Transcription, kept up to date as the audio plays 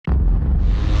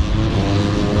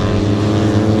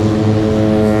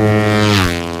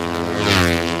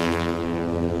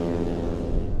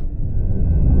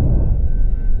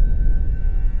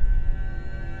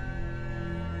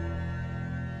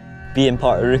being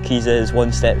part of rookies is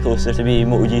one step closer to being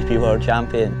MotoGP World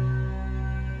Champion.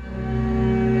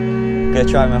 I'm going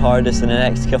to try my hardest in the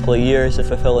next couple of years of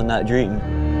fulfilling that dream.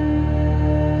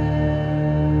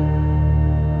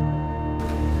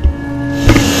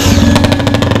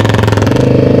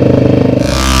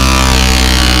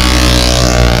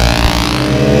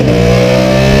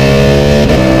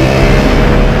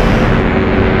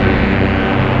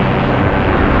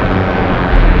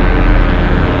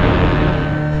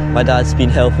 My dad's been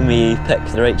helping me pick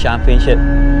the right championship.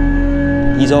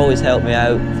 He's always helped me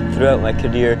out throughout my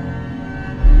career.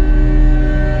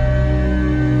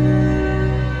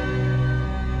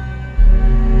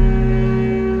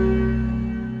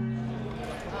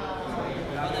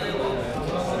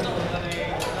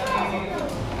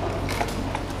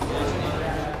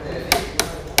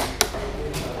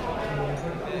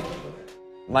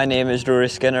 My name is Rory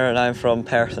Skinner and I'm from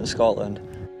Perth in Scotland.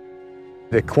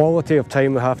 The quality of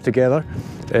time we have together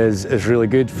is really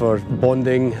good for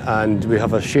bonding, and we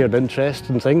have a shared interest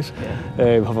in things.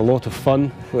 We have a lot of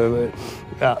fun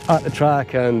at the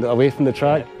track and away from the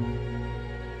track.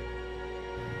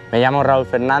 Me llamo Raúl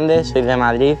Fernández, soy de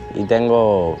Madrid y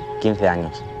tengo 15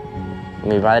 años.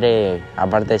 Mi padre,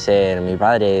 aparte de ser mi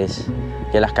padre, es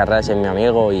que las carreras es mi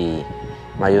amigo y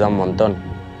me ayuda un montón.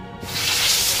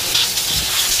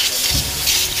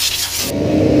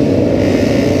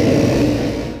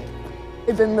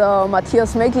 Ich bin der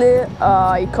Matthias Megle,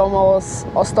 ich komme aus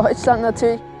Ostdeutschland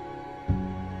natürlich.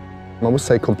 Man muss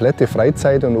seine komplette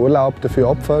Freizeit und Urlaub dafür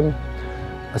opfern.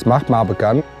 Das macht man aber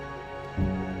gern.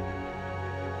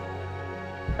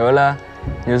 Hola,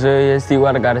 yo soy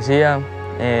Stewart García,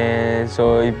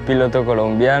 soy piloto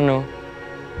colombiano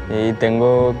y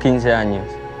tengo 15 años.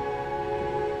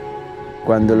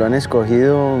 Cuando lo han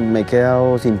escogido me he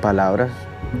quedado sin palabras,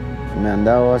 me han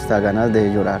dado hasta ganas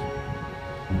de llorar.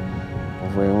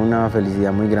 Fue una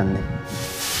felicidad muy grande.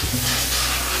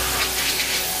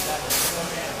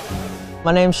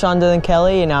 My name's Sean Dylan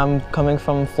Kelly and I'm coming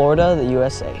from Florida, the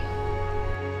USA.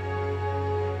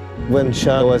 When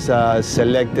Sean was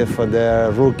selected for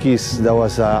the rookies, that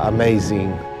was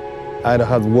amazing. I don't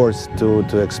have words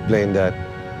to explain that.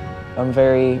 I'm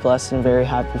very blessed and very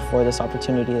happy for this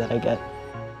opportunity that I get.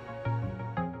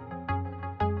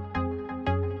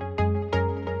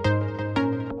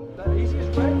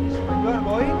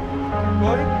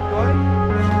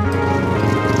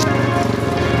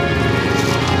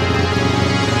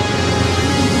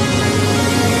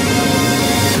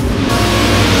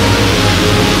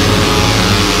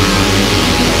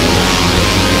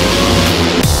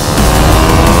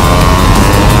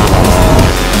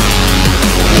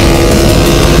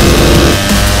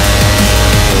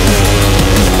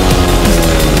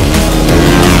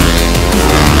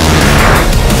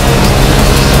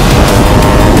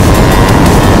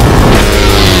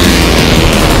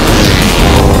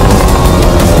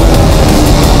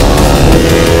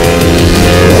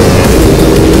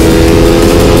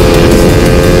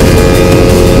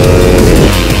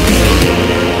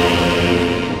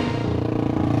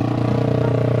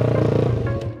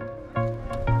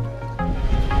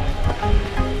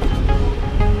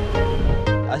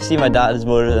 I see my dad as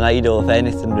more of an idol, if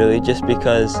anything, really, just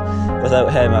because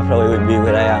without him I probably wouldn't be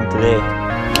where I am today.